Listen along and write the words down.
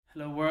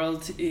Hello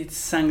world, it's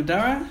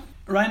Sangdara.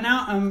 Right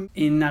now I'm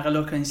in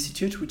Nagaloka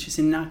Institute, which is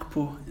in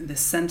Nagpur, in the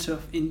center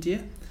of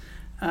India.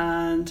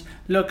 And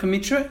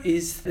Lokamitra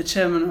is the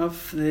chairman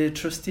of the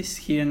trustees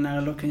here in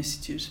Nagaloka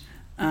Institute.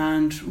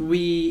 And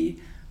we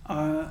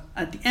are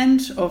at the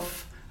end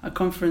of a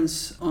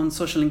conference on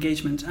social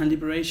engagement and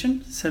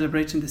liberation,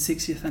 celebrating the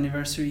 60th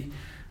anniversary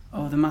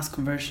of the mass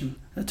conversion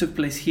that took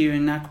place here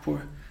in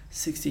Nagpur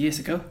 60 years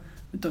ago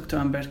with Dr.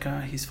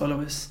 Ambedkar and his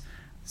followers.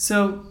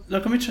 So,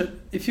 Lokamitra,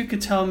 if you could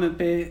tell me a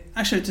bit,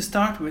 actually to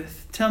start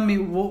with, tell me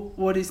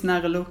what is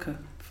Nagaloka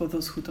for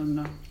those who don't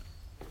know.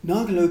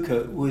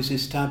 Nagaloka was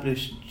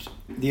established,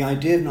 the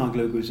idea of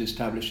Nagaloka was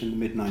established in the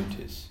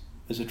mid-90s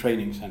as a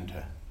training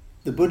centre.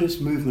 The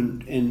Buddhist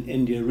movement in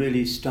India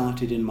really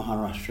started in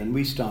Maharashtra, and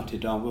we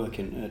started our work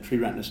Sri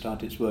Ratna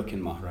started its work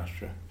in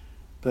Maharashtra.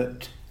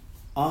 But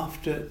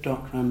after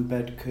Dr.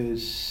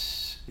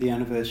 Ambedkar's, the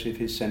anniversary of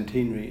his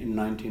centenary in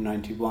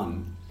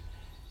 1991,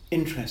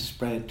 interest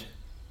spread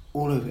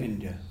all over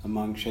India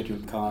among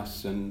scheduled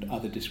castes and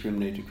other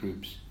discriminated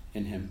groups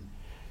in him.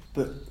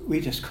 But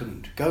we just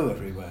couldn't go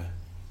everywhere.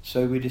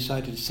 So we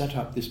decided to set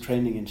up this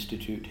training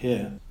institute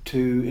here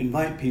to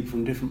invite people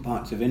from different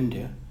parts of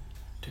India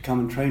to come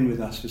and train with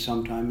us for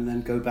some time and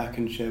then go back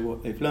and share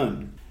what they've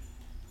learned.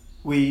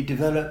 We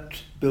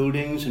developed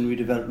buildings and we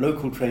developed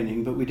local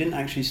training, but we didn't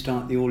actually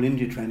start the All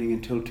India training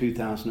until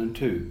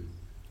 2002.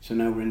 So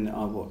now we're in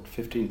our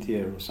 15th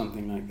year or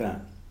something like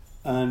that.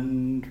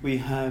 And we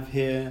have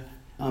here,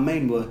 our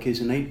main work is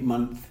an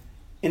 8-month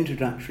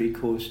introductory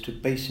course to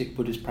basic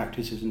Buddhist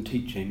practices and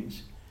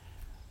teachings.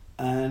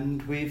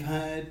 And we've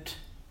had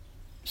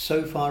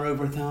so far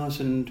over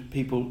 1,000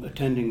 people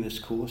attending this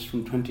course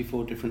from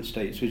 24 different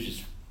states, which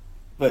is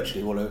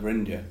virtually all over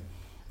India,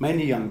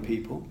 mainly young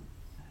people.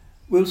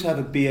 We also have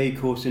a BA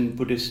course in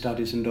Buddhist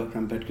studies and Dr.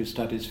 Ambedkar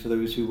studies for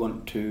those who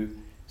want to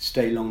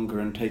stay longer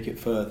and take it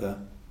further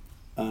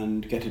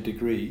and get a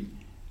degree.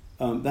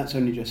 That's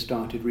only just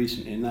started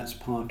recently, and that's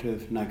part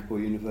of Nagpur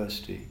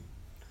University.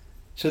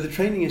 So the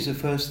training is the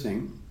first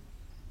thing.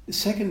 The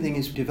second thing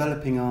is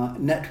developing our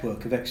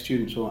network of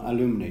ex-students or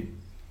alumni.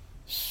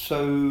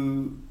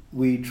 So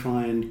we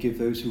try and give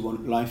those who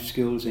want life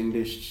skills,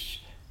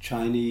 English,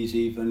 Chinese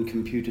even,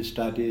 computer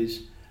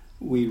studies.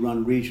 We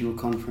run regional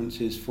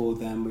conferences for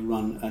them. We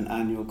run an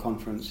annual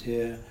conference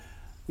here.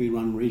 We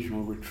run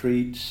regional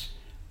retreats.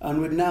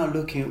 And we're now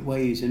looking at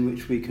ways in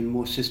which we can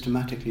more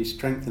systematically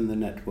strengthen the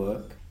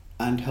network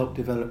and help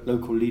develop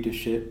local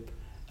leadership,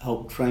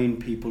 help train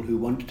people who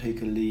want to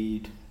take a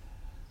lead,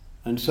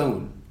 and so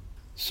on.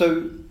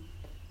 So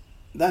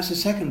that's the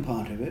second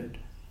part of it.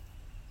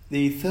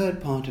 The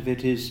third part of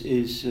it is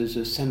as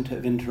a centre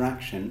of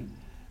interaction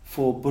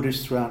for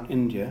Buddhists throughout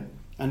India,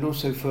 and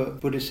also for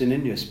Buddhists in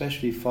India,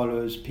 especially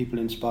followers, people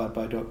inspired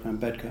by Dr.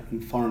 Ambedkar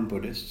and foreign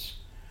Buddhists,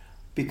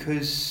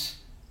 because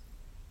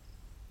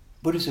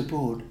Buddhists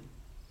abroad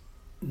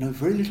know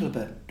very little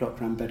about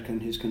Dr. Ambedkar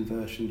and his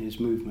conversion, his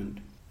movement.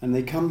 And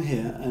they come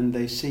here and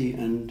they see,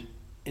 and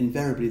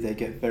invariably they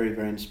get very,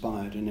 very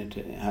inspired, and it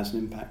has an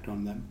impact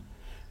on them.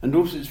 And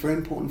also it's very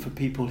important for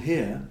people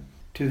here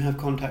to have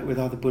contact with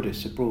other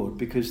Buddhists abroad,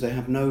 because they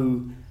have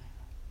no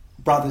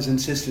brothers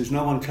and sisters,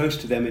 no one close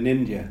to them in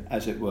India,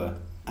 as it were,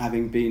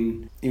 having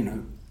been,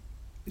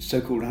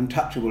 so-called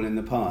untouchable in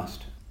the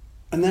past.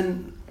 And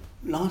then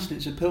lastly,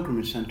 it's a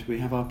pilgrimage centre. We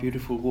have our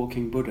beautiful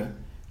walking Buddha,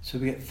 so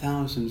we get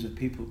thousands of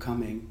people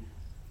coming,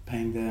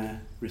 paying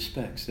their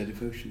respects, their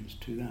devotions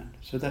to that.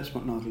 So that's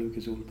what Nagaloka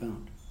is all about.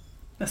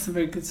 That's a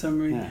very good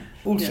summary. Yeah.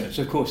 Also,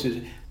 so of course,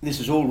 this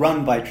is all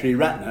run by Sri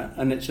Ratna,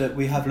 and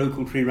we have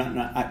local Sri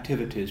Ratna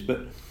activities,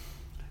 but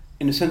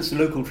in a sense the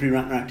local Sri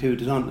Ratna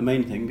activities aren't the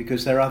main thing,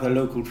 because there are other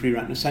local Sri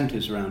Ratna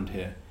centres around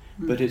here,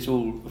 but it's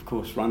all, of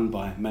course, run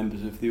by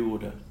members of the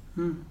order.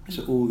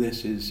 So all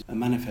this is a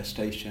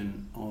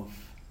manifestation of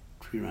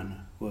Sri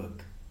Ratna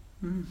work.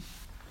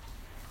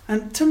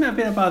 And tell me a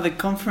bit about the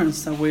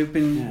conference that we've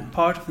been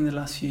part of in the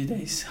last few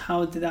days.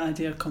 How did the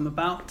idea come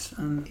about?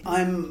 And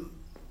I'm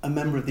a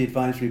member of the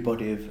advisory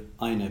body of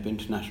INEB,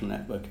 International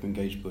Network of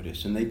Engaged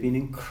Buddhists, and they've been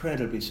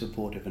incredibly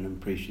supportive and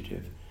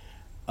appreciative.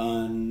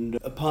 And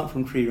apart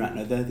from Sri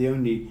Ratna, they're the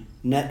only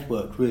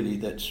network really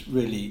that's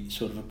really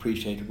sort of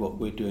appreciated what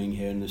we're doing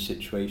here in the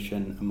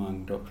situation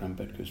among Dr.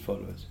 Ambedkar's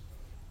followers.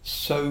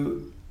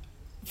 So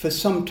for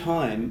some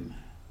time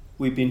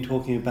we've been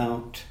talking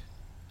about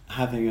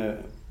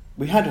having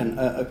we had an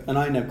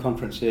INEB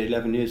conference here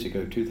 11 years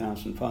ago,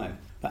 2005,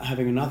 but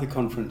having another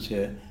conference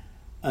here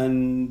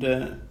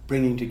and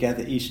bringing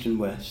together East and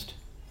West,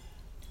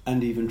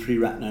 and even Sri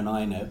Ratna and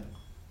INEB.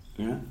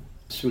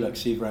 Sulak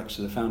Sivaraksa,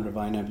 the founder of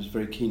INEB, is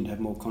very keen to have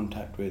more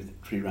contact with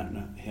Sri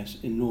Ratna. He has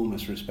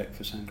enormous respect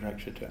for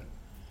Sangharakshita.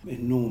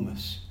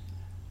 Enormous.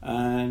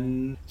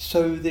 And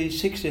so the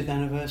 60th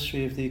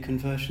anniversary of the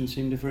conversion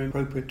seemed a very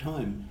appropriate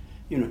time.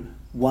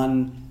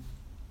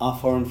 Our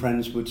foreign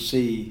friends would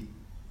see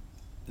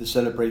the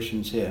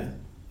celebrations here,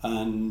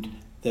 and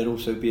they'd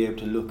also be able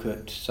to look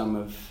at some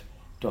of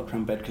Dr.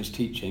 Ambedkar's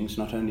teachings,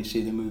 not only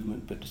see the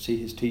movement, but to see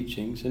his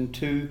teachings, and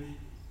to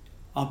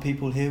our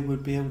people here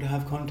would be able to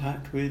have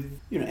contact with,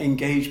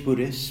 engaged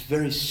Buddhists,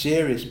 very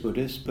serious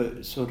Buddhists,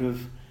 but sort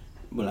of,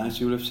 well, as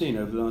you will have seen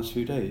over the last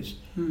few days,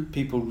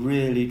 people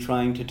really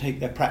trying to take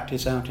their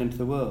practice out into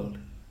the world.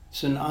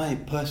 So and I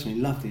personally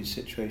love these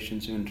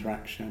situations of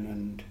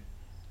interaction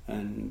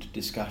and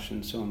discussion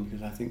and so on,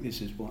 because I think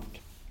this is what,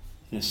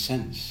 in a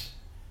sense,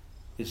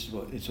 this is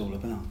what it's all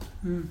about.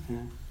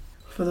 Yeah.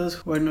 For those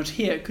who are not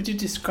here, could you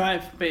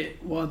describe a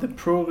bit what the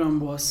program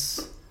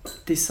was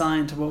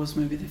designed, what was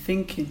maybe the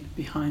thinking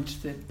behind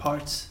the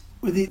parts?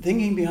 Well, the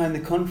thinking behind the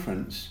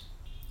conference,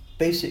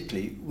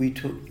 basically, we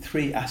took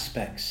three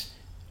aspects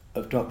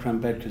of Dr.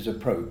 Ambedkar's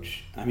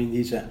approach. I mean,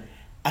 these are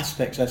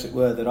aspects, as it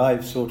were, that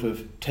I've sort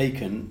of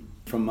taken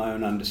from my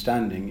own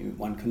understanding.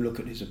 One can look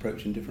at his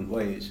approach in different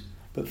ways.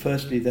 But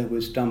firstly, there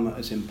was Dhamma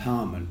as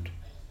empowerment.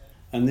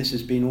 And this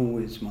has been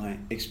always my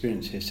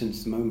experience here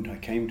since the moment I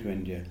came to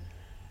India.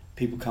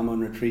 People come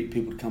on retreat,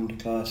 people come to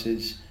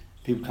classes,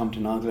 people come to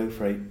Nagaloka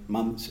for 8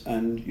 months,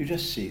 and you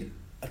just see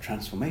a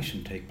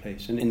transformation take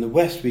place. And in the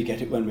West, we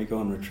get it when we go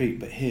on retreat,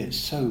 but here it's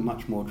so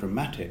much more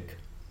dramatic.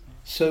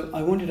 So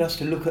I wanted us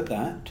to look at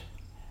that.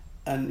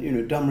 And,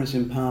 Dhamma's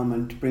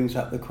empowerment brings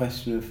up the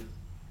question of,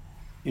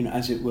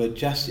 as it were,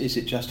 is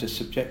it just a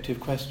subjective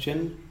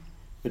question?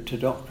 But to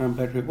Dr.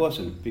 Ambedkar it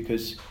wasn't,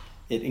 because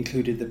it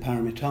included the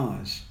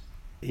paramitas.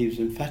 He was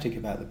emphatic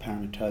about the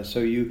paramitas. So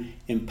you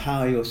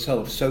empower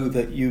yourself so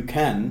that you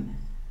can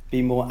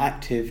be more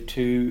active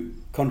to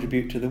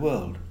contribute to the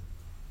world.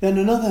 Then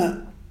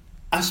another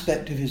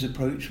aspect of his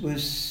approach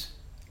was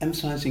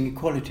emphasizing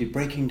equality,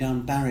 breaking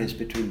down barriers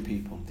between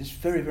people. This is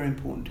very, very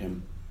important to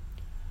him.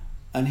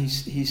 And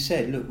he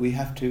said, look, we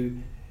have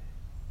to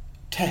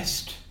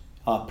test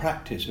our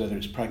practice, whether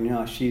it's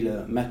prajna,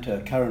 shila,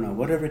 metta, karuna,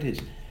 whatever it is.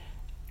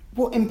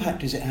 What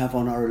impact does it have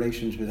on our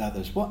relations with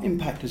others? What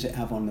impact does it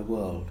have on the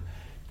world?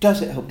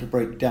 Does it help to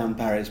break down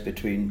barriers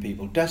between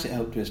people? Does it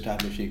help to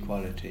establish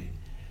equality?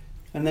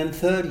 And then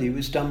thirdly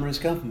was Dhamma as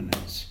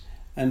governance.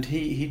 And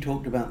he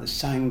talked about the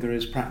Sangha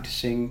as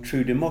practicing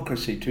true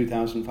democracy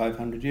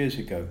 2,500 years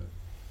ago.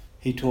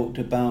 He talked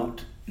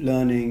about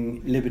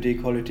learning liberty,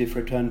 equality,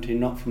 fraternity,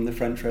 not from the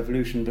French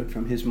Revolution, but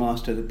from his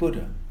master, the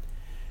Buddha.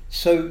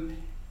 So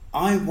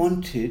I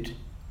wanted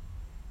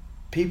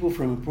people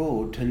from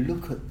abroad to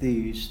look at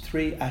these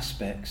three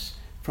aspects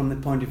from the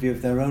point of view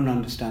of their own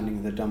understanding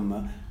of the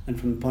Dhamma and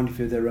from the point of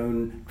view of their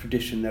own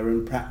tradition, their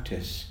own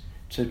practice,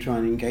 to try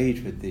and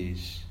engage with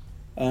these.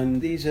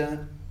 And these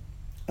are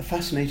a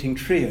fascinating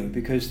trio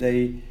because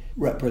they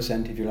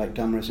represent, if you like,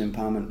 Dhamma as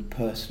empowerment,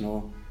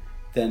 personal,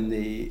 then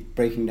the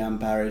breaking down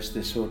barriers,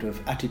 the sort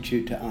of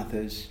attitude to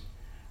others,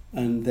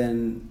 and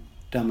then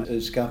Dhamma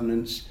as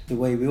governance, the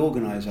way we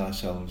organise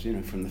ourselves,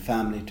 from the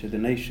family to the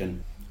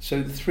nation.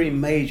 So the three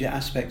major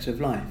aspects of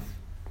life.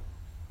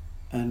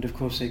 And of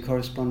course they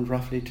correspond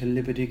roughly to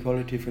liberty,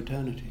 equality,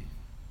 fraternity.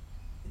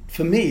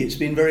 For me, it's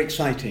been very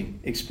exciting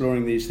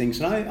exploring these things.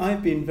 And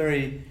I've been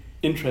very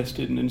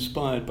interested and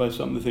inspired by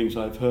some of the things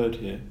I've heard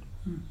here.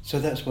 So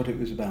that's what it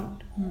was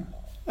about. And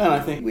I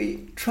think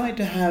we tried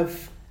to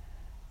have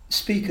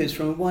speakers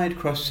from a wide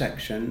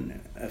cross-section.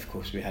 Of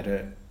course, we had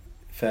a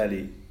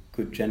fairly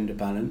good gender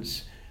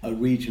balance, a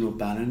regional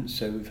balance.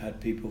 So we've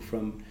had people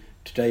from,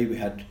 today we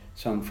had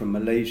someone from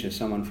Malaysia,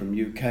 someone from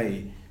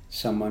UK,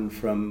 someone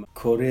from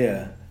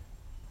Korea,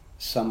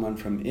 someone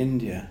from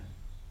India,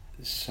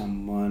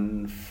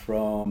 someone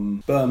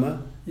from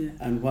Burma,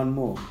 and one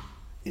more.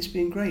 It's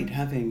been great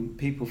having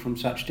people from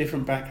such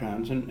different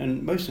backgrounds,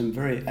 and most of them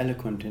very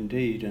eloquent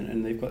indeed,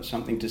 and they've got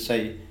something to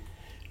say,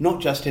 not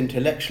just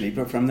intellectually,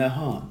 but from their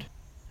heart.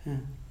 Yeah.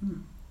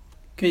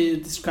 Can you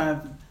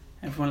describe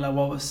everyone, like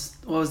what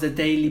was the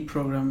daily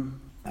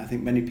program? I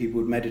think many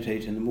people would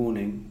meditate in the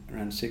morning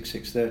around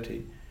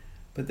 6:30,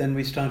 but then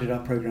we started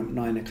our program at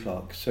 9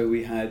 o'clock. So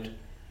we had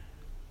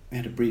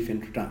a brief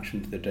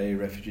introduction to the day,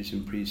 refuges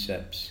and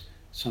precepts,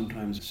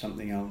 sometimes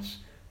something else.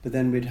 But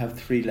then we'd have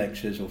 3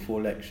 lectures or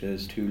 4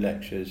 lectures, 2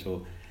 lectures,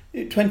 or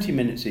 20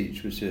 minutes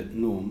each was the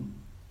norm.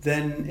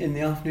 Then in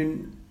the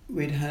afternoon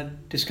we'd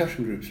had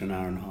discussion groups for an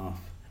hour and a half.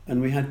 And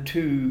we had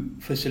 2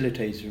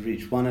 facilitators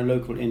each, one a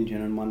local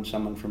Indian and one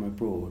someone from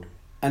abroad.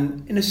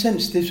 And in a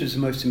sense this was the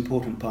most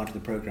important part of the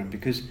program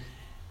because,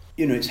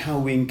 it's how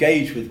we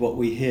engage with what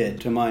we hear,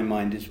 to my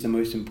mind, is the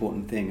most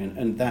important thing.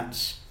 And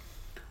that's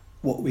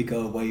what we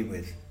go away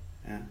with.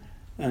 Yeah?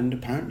 And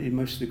apparently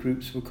most of the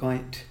groups were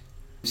quite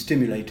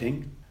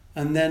stimulating.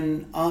 And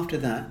then after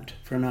that,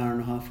 for an hour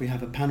and a half, we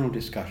have a panel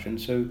discussion.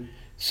 So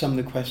some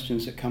of the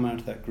questions that come out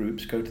of that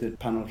group go to the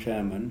panel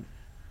chairman,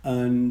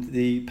 and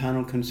the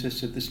panel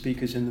consists of the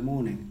speakers in the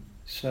morning.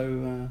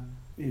 So,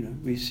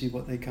 we see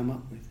what they come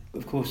up with.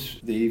 Of course,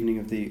 the evening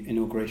of the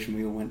inauguration,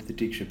 we all went to the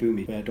Diksha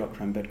Bhumi, where Dr.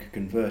 Ambedkar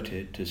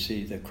converted, to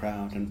see the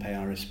crowd and pay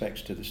our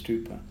respects to the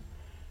stupa.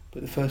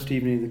 But the first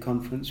evening of the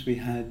conference, we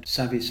had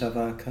Savi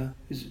Savarkar,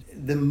 who's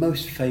the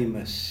most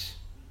famous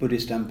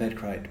Buddhist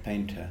Ambedkarite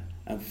painter,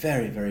 a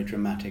very, very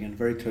dramatic and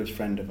very close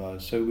friend of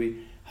ours. So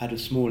we had a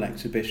small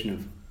exhibition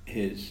of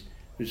his,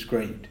 which was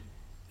great,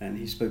 and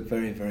he spoke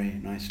very, very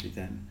nicely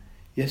then.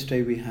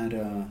 Yesterday we had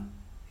our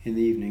in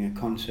the evening a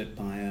concert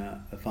by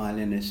a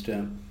violinist,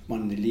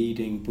 one of the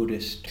leading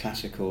Buddhist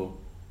classical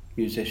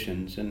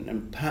musicians,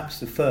 and perhaps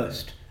the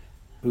first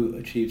who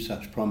achieved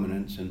such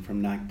prominence, and from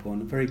Nagpur,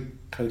 and a very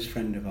close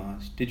friend of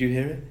ours. Did you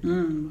hear it?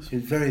 It was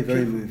very,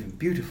 very moving,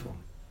 beautiful.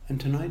 And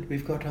tonight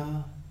we've got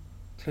our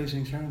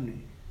closing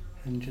ceremony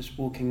and just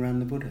walking around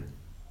the Buddha.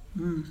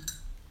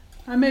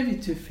 And maybe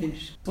to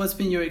finish, what's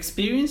been your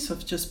experience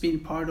of just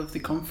being part of the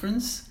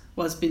conference?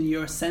 What's been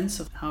your sense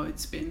of how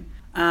it's been?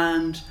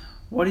 And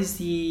what is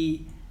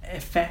the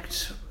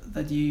effect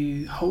that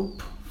you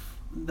hope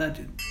that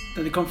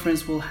the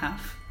conference will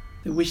have?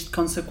 The wished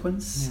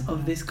consequence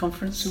of this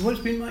conference? So what's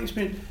been my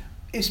experience?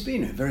 It's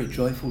been a very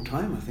joyful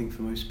time, I think,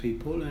 for most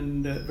people,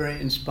 and very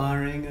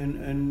inspiring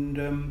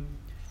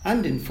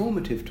and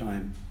informative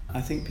time.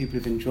 I think people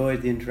have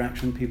enjoyed the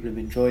interaction, people have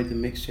enjoyed the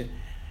mixture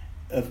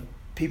of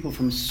people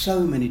from so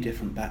many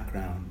different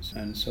backgrounds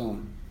and so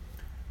on.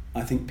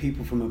 I think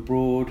people from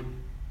abroad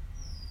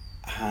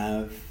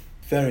have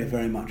very,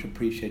 very much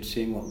appreciated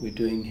seeing what we're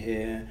doing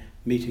here,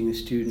 meeting the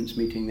students,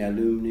 meeting the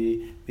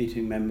alumni,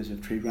 meeting members of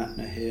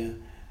Triratna here.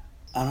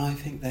 And I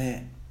think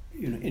they're,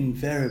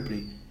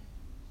 invariably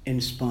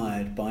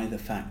inspired by the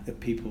fact that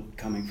people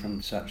coming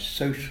from such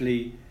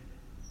socially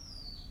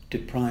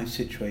deprived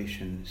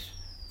situations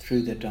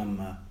through the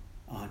Dhamma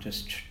are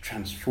just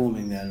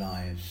transforming their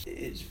lives.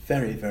 It's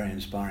very, very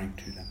inspiring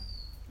to them.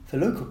 For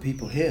local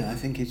people here, I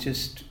think it's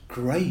just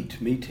great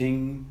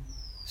meeting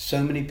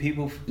so many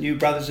people, new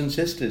brothers and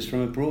sisters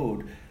from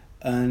abroad.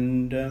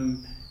 And,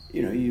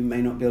 you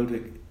may not be able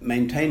to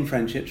maintain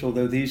friendships,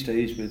 although these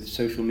days with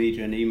social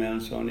media and email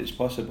and so on, it's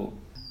possible.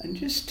 And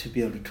just to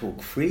be able to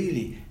talk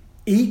freely,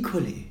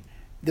 equally.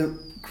 The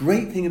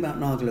great thing about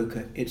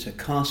Nagaloka, it's a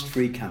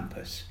caste-free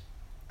campus.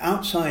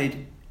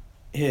 Outside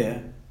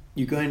here,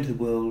 you go into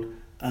the world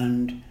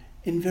and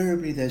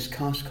invariably there's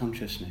caste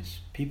consciousness.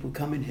 People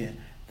come in here,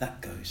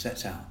 that goes,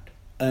 that's out.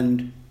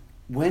 And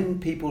when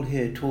people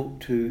here talk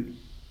to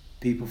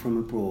people from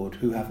abroad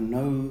who have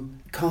no...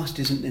 Caste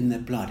isn't in their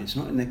blood, it's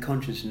not in their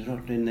consciousness, it's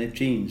not in their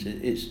genes,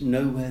 it's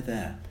nowhere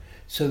there.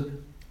 So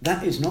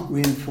that is not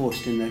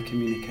reinforced in their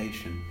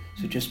communication.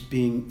 So just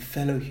being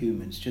fellow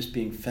humans, just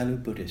being fellow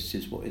Buddhists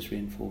is what is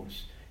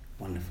reinforced.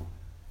 Wonderful.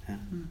 Yeah.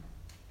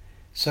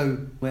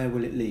 So where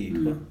will it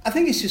lead? Well, I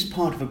think it's just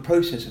part of a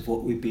process of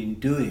what we've been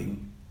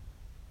doing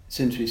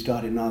since we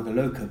started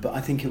Nagaloka, but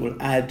I think it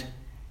will add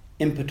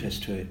impetus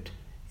to it.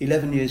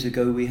 11 years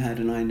ago we had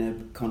an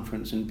INEB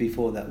conference, and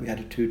before that we had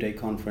a 2-day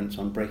conference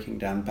on breaking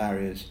down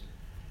barriers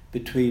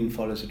between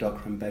followers of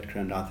Dr. Ambedkar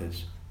and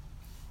others.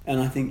 And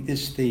I think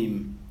this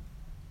theme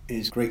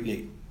is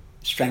greatly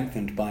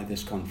strengthened by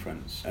this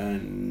conference,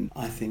 and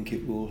I think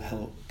it will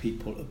help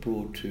people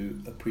abroad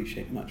to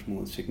appreciate much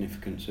more the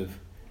significance of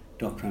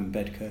Dr.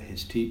 Ambedkar,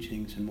 his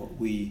teachings, and what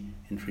we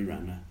in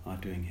Triratna are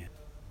doing here.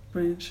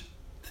 Brilliant.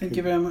 Thank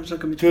you very much,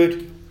 Lokamitra.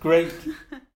 Good, great.